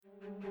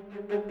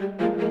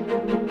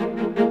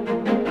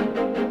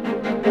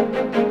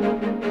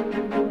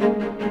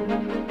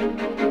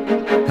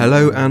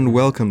Hello and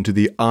welcome to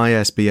the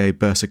ISBA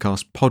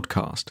BURSARCAST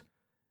podcast,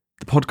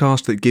 the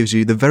podcast that gives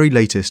you the very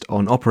latest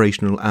on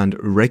operational and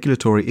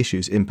regulatory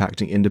issues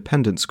impacting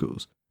independent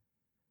schools.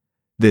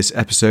 This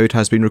episode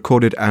has been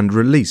recorded and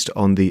released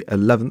on the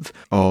 11th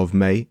of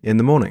May in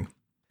the morning.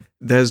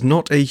 There's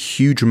not a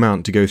huge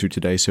amount to go through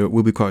today, so it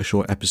will be quite a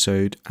short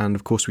episode, and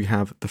of course we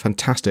have the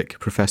fantastic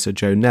Professor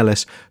Joe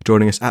Nellis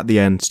joining us at the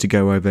end to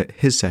go over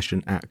his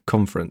session at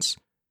conference.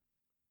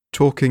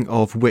 Talking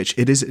of which,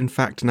 it is in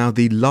fact now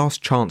the last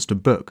chance to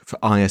book for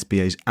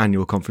ISBA's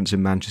annual conference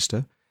in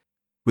Manchester.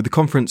 With the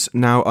conference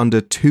now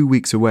under 2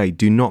 weeks away,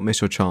 do not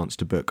miss your chance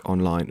to book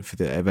online for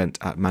the event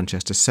at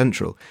Manchester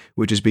Central,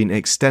 which has been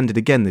extended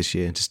again this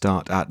year to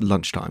start at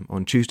lunchtime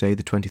on Tuesday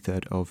the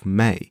 23rd of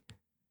May.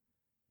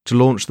 To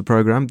launch the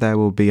programme, there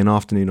will be an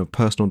afternoon of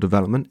personal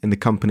development in the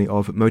company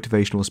of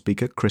motivational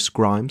speaker Chris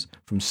Grimes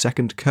from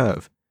Second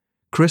Curve.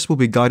 Chris will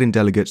be guiding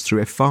delegates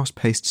through a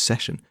fast-paced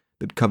session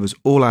that covers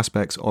all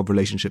aspects of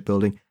relationship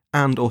building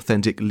and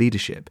authentic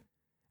leadership.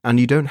 And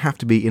you don't have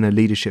to be in a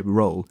leadership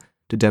role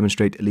to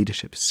demonstrate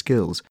leadership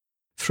skills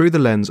through the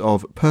lens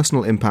of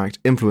personal impact,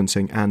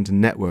 influencing and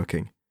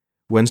networking.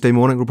 Wednesday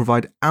morning will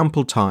provide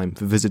ample time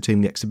for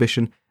visiting the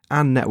exhibition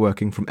and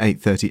networking from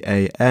 8:30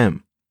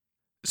 a.m.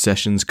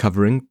 Sessions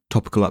covering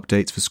topical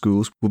updates for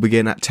schools will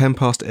begin at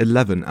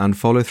 11:10 and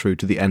follow through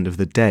to the end of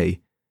the day.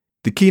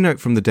 The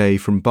keynote from the day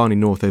from Barney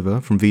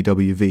Northover from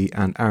VWV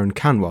and Aaron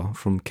Kanwar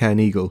from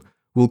Cairneagle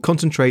will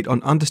concentrate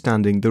on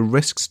understanding the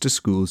risks to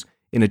schools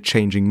in a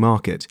changing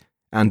market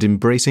and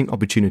embracing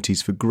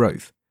opportunities for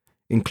growth,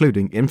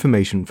 including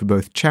information for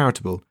both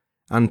charitable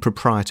and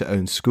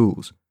proprietor-owned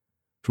schools.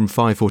 From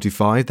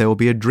 5:45 there will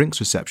be a drinks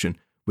reception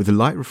with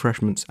light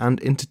refreshments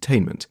and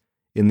entertainment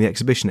in the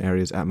exhibition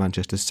areas at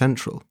Manchester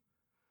Central.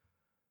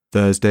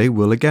 Thursday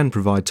will again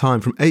provide time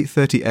from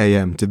 8:30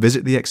 a.m. to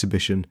visit the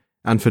exhibition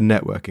and for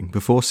networking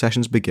before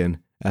sessions begin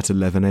at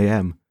 11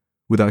 a.m,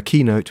 with our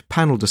keynote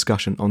panel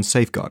discussion on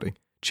safeguarding,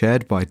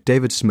 chaired by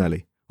David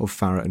Smelly of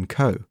Farrer &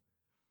 Co.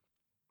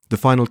 The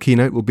final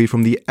keynote will be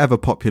from the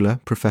ever-popular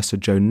Professor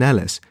Joe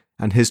Nellis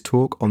and his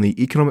talk on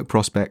the economic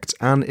prospects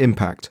and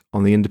impact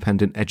on the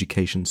independent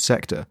education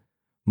sector.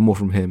 More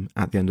from him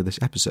at the end of this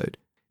episode.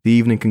 The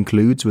evening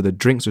concludes with a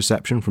drinks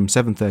reception from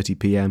 7:30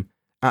 p.m.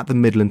 at the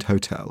Midland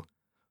Hotel,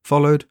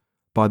 followed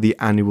by the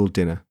annual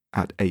dinner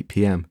at 8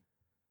 p.m.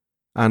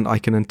 And I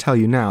can tell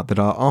you now that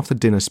our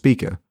after-dinner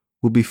speaker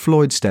will be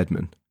Floyd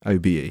Steadman,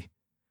 OBE.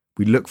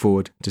 We look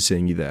forward to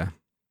seeing you there.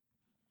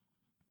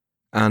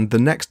 And the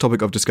next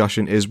topic of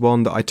discussion is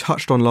one that I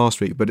touched on last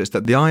week, but it's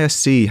that the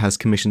ISC has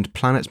commissioned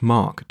Planet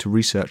Mark to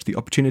research the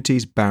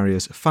opportunities,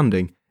 barriers,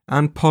 funding,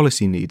 and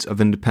policy needs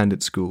of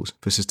independent schools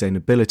for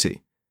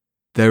sustainability.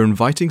 They're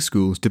inviting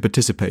schools to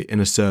participate in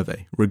a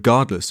survey,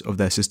 regardless of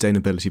their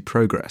sustainability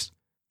progress.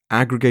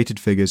 Aggregated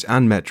figures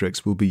and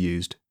metrics will be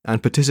used,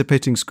 and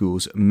participating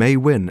schools may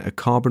win a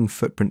carbon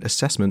footprint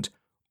assessment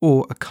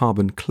or a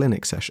carbon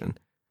clinic session.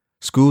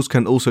 Schools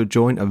can also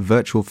join a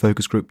virtual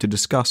focus group to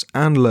discuss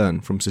and learn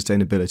from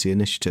sustainability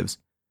initiatives.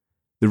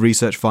 The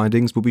research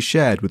findings will be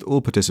shared with all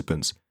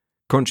participants,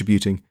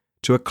 contributing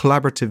to a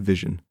collaborative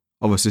vision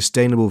of a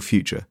sustainable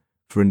future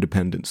for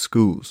independent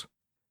schools.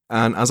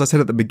 And as I said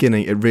at the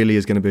beginning, it really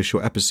is going to be a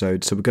short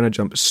episode, so we're going to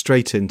jump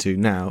straight into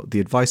now the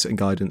advice and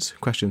guidance,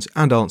 questions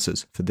and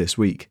answers for this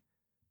week.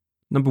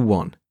 Number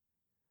 1.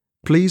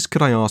 Please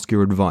could I ask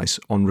your advice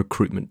on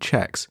recruitment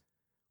checks?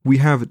 We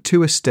have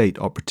 2 estate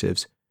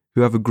operatives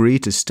who have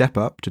agreed to step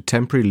up to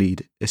temporary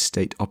lead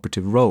estate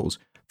operative roles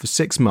for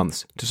 6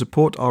 months to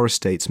support our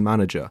estate's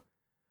manager.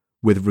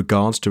 With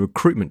regards to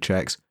recruitment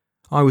checks,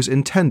 I was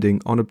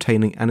intending on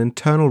obtaining an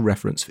internal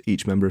reference for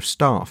each member of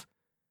staff.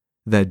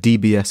 Their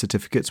DBS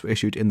certificates were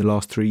issued in the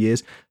last 3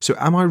 years, so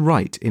am I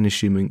right in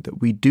assuming that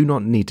we do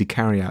not need to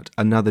carry out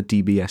another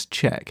DBS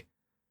check?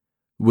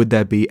 Would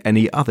there be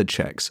any other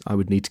checks I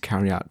would need to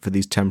carry out for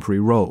these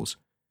temporary roles?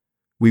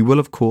 We will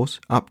of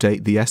course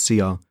update the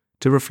SCR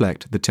to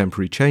reflect the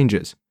temporary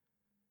changes.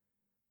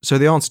 So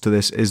the answer to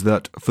this is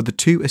that for the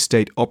 2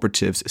 estate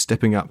operatives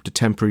stepping up to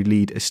temporary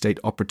lead estate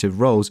operative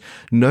roles,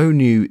 no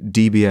new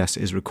DBS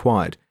is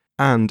required,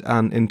 and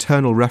an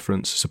internal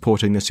reference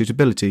supporting their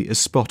suitability is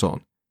spot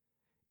on.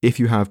 If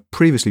you have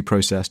previously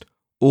processed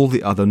all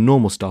the other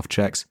normal staff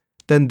checks,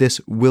 then this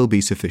will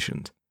be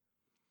sufficient.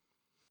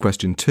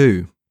 Question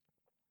 2.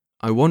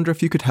 I wonder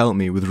if you could help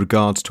me with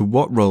regards to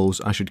what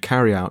roles I should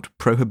carry out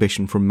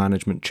prohibition from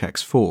management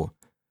checks for.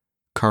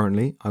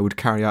 Currently, I would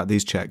carry out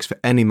these checks for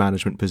any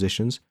management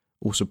positions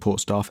or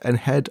support staff and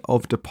head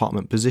of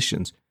department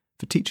positions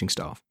for teaching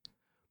staff.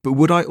 But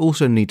would I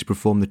also need to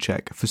perform the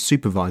check for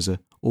supervisor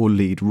or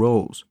lead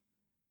roles?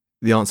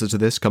 The answer to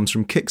this comes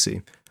from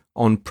Kixie.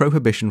 On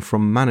prohibition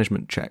from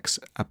management checks,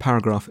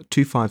 paragraph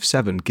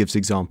 257 gives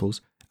examples,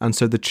 and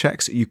so the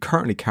checks you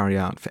currently carry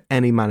out for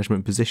any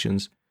management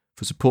positions,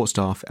 for support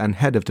staff and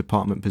head of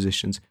department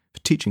positions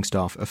for teaching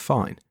staff are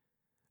fine.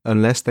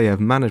 Unless they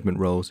have management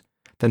roles,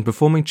 then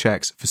performing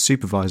checks for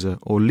supervisor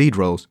or lead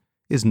roles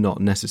is not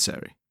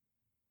necessary.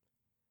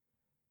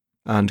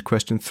 And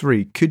question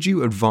 3, could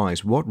you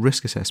advise what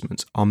risk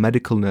assessments our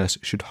medical nurse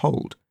should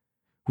hold?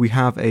 We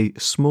have a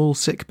small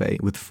sick bay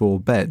with 4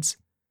 beds.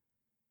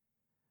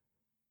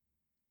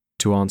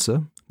 To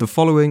answer, the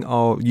following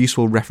are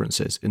useful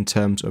references in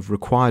terms of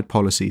required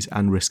policies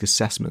and risk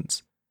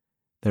assessments.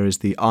 There is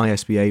the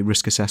ISBA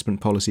Risk Assessment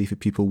Policy for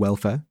Pupil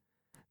Welfare,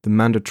 the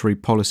Mandatory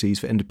Policies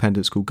for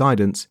Independent School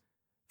Guidance,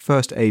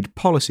 First Aid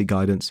Policy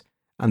Guidance,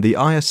 and the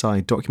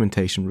ISI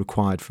documentation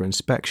required for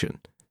inspection.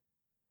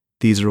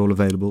 These are all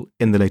available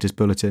in the latest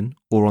bulletin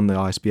or on the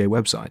ISBA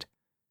website.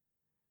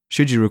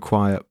 Should you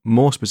require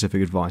more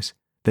specific advice,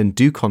 then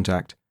do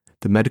contact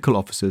the Medical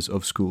Officers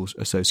of Schools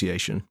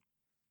Association.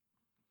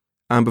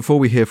 And before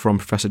we hear from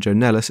Professor Joe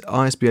Nellis,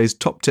 ISBA's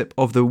top tip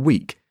of the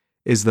week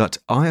is that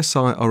ISI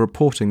are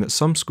reporting that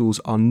some schools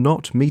are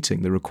not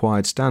meeting the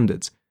required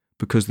standards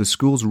because the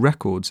school's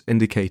records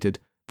indicated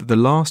that the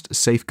last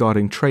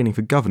safeguarding training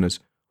for governors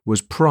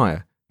was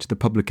prior to the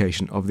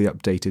publication of the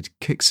updated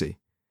KICSI,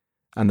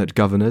 and that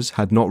governors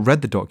had not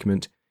read the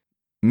document,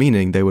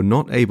 meaning they were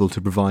not able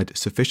to provide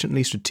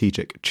sufficiently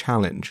strategic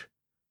challenge.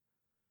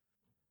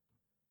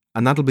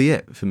 And that'll be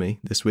it for me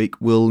this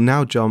week. We'll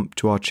now jump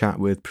to our chat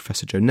with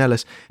Professor Joe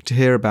Nellis to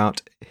hear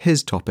about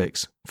his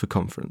topics for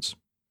conference.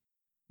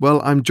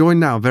 Well, I'm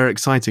joined now, very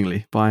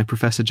excitingly, by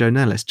Professor Joe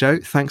Nellis. Joe,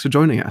 thanks for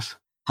joining us.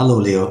 Hello,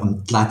 Leo.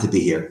 I'm glad to be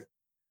here.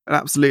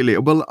 Absolutely.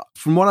 Well,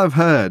 from what I've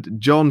heard,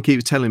 John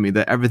keeps telling me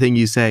that everything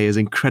you say is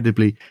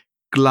incredibly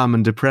glum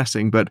and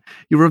depressing, but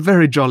you're a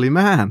very jolly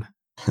man.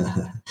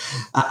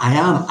 I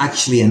am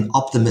actually an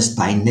optimist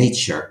by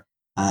nature,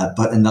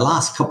 but in the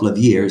last couple of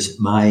years,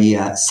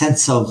 my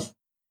sense of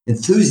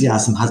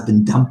enthusiasm has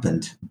been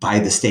dampened by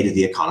the state of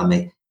the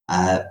economy.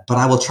 But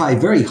I will try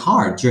very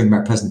hard during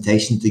my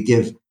presentation to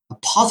give a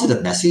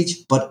positive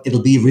message, but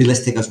it'll be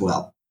realistic as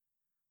well.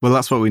 Well,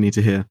 that's what we need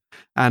to hear.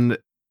 And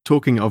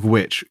talking of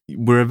which,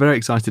 we're very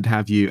excited to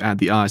have you at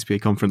the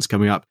ISBA conference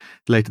coming up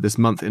later this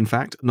month, in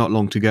fact, not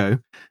long to go.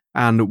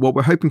 And what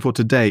we're hoping for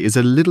today is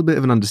a little bit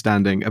of an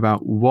understanding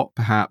about what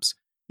perhaps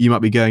you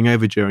might be going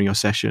over during your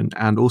session,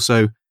 and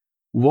also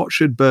what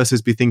should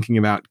bursars be thinking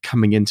about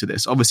coming into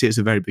this. Obviously, it's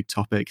a very big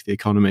topic, the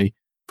economy,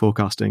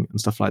 forecasting and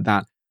stuff like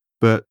that.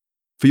 But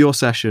for your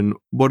session,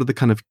 what are the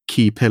kind of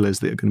key pillars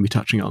that you're going to be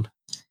touching on?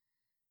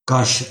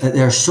 Gosh,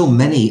 there are so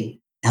many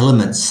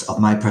elements of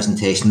my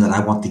presentation that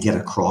I want to get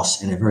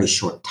across in a very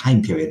short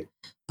time period.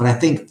 But I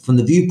think from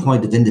the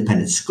viewpoint of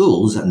independent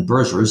schools and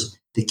bursars,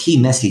 the key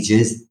message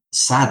is,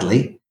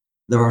 sadly,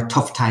 there are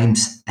tough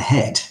times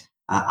ahead.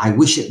 I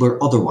wish it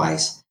were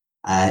otherwise.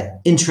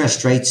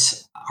 Interest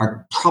rates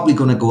are probably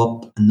going to go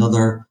up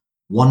another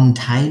one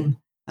time,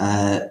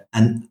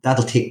 and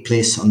that'll take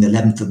place on the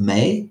 11th of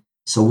May.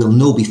 So we'll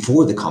know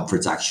before the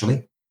conference,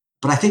 actually.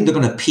 But I think they're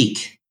going to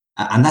peak,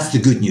 and that's the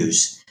good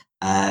news.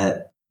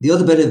 The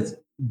other bit of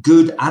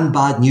good and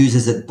bad news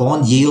is that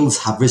bond yields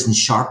have risen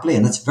sharply,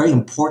 and that's very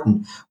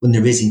important when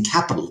they're raising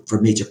capital for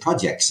major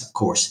projects, of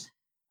course.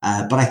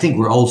 But I think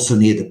we're also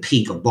near the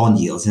peak of bond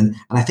yields, and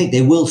I think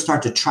they will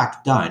start to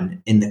track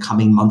down in the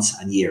coming months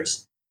and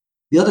years.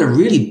 The other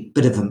really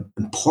bit of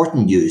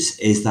important news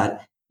is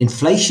that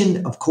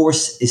inflation, of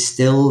course, is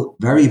still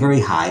very,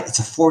 very high. It's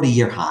a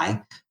 40-year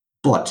high,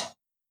 but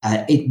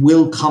it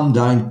will come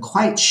down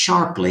quite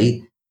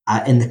sharply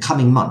in the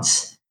coming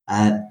months.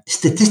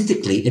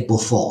 Statistically, it will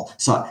fall.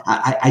 So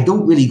I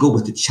don't really go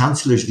with the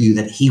Chancellor's view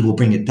that he will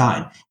bring it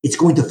down. It's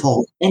going to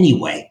fall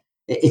anyway.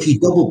 If you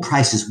double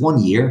prices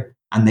one year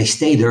and they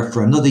stay there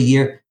for another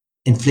year,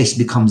 inflation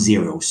becomes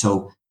zero.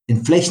 So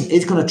inflation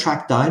is going to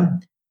track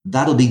down.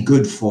 That'll be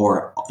good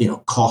for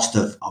cost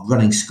of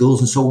running schools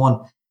and so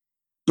on.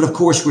 But of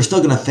course, we're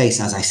still going to face,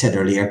 as I said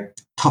earlier,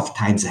 tough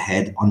times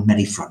ahead on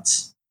many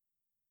fronts.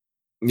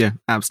 Yeah,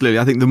 absolutely.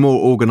 I think the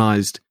more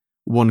organised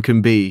one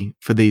can be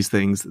for these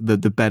things, the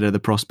better the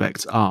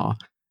prospects are.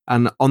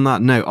 And on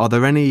that note, are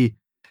there any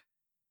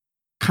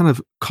kind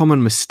of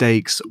common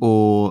mistakes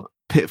or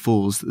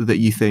pitfalls that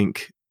you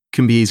think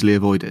can be easily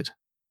avoided?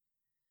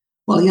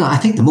 Well, I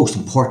think the most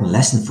important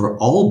lesson for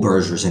all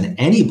bursars and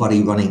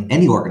anybody running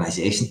any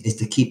organization is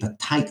to keep a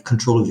tight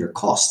control of your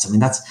costs. I mean,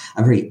 that's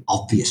a very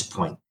obvious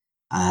point.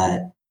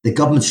 The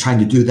government's trying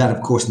to do that,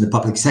 of course, in the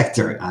public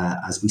sector,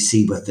 as we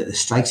see with the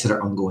strikes that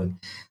are ongoing.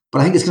 But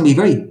I think it's going to be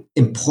very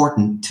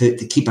important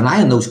to keep an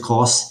eye on those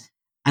costs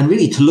and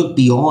really to look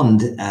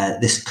beyond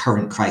this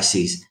current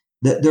crisis.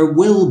 That there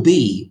will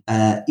be,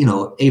 a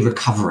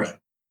recovery.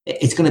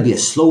 It's going to be a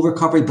slow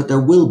recovery, but there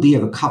will be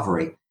a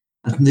recovery.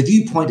 And from the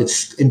viewpoint of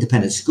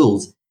independent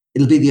schools,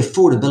 it'll be the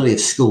affordability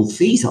of school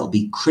fees that'll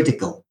be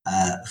critical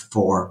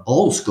for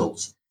all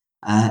schools.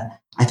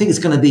 I think it's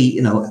going to be,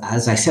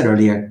 as I said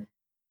earlier,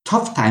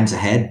 tough times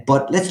ahead,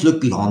 but let's look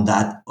beyond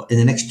that in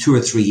the next 2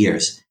 or 3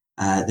 years.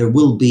 There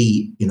will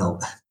be,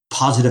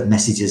 positive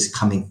messages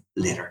coming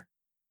later.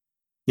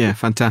 Yeah,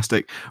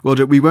 fantastic. Well,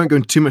 we won't go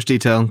into too much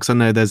detail because I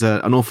know there's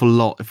an awful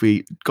lot. If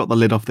we got the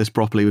lid off this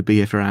properly, we'd be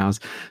here for hours.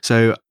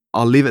 So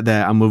I'll leave it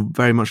there, and we'll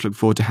very much look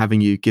forward to having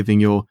you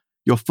giving your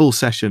full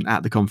session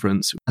at the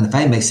conference. And if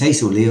I may say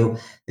so, Leo,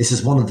 this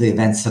is one of the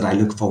events that I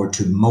look forward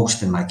to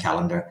most in my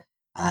calendar.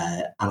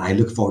 And I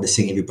look forward to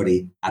seeing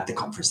everybody at the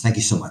conference. Thank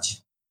you so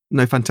much.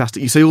 No,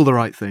 fantastic. You say all the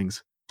right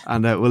things.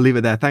 And we'll leave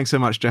it there. Thanks so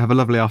much, Joe. Have a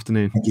lovely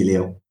afternoon. Thank you,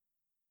 Leo.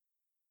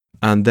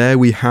 And there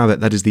we have it.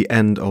 That is the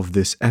end of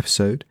this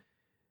episode.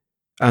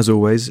 As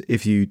always,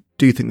 if you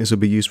do think this will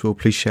be useful,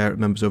 please share it with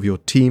members of your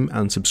team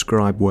and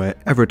subscribe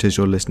wherever it is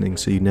you're listening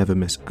so you never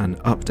miss an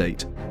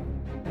update.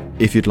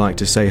 If you'd like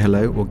to say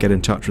hello or get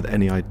in touch with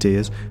any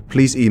ideas,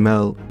 please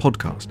email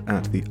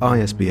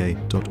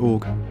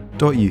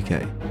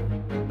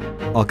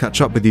podcast@theisba.org.uk. I'll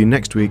catch up with you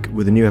next week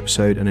with a new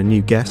episode and a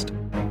new guest.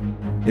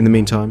 In the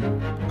meantime,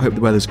 I hope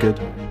the weather's good,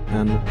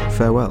 and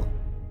farewell.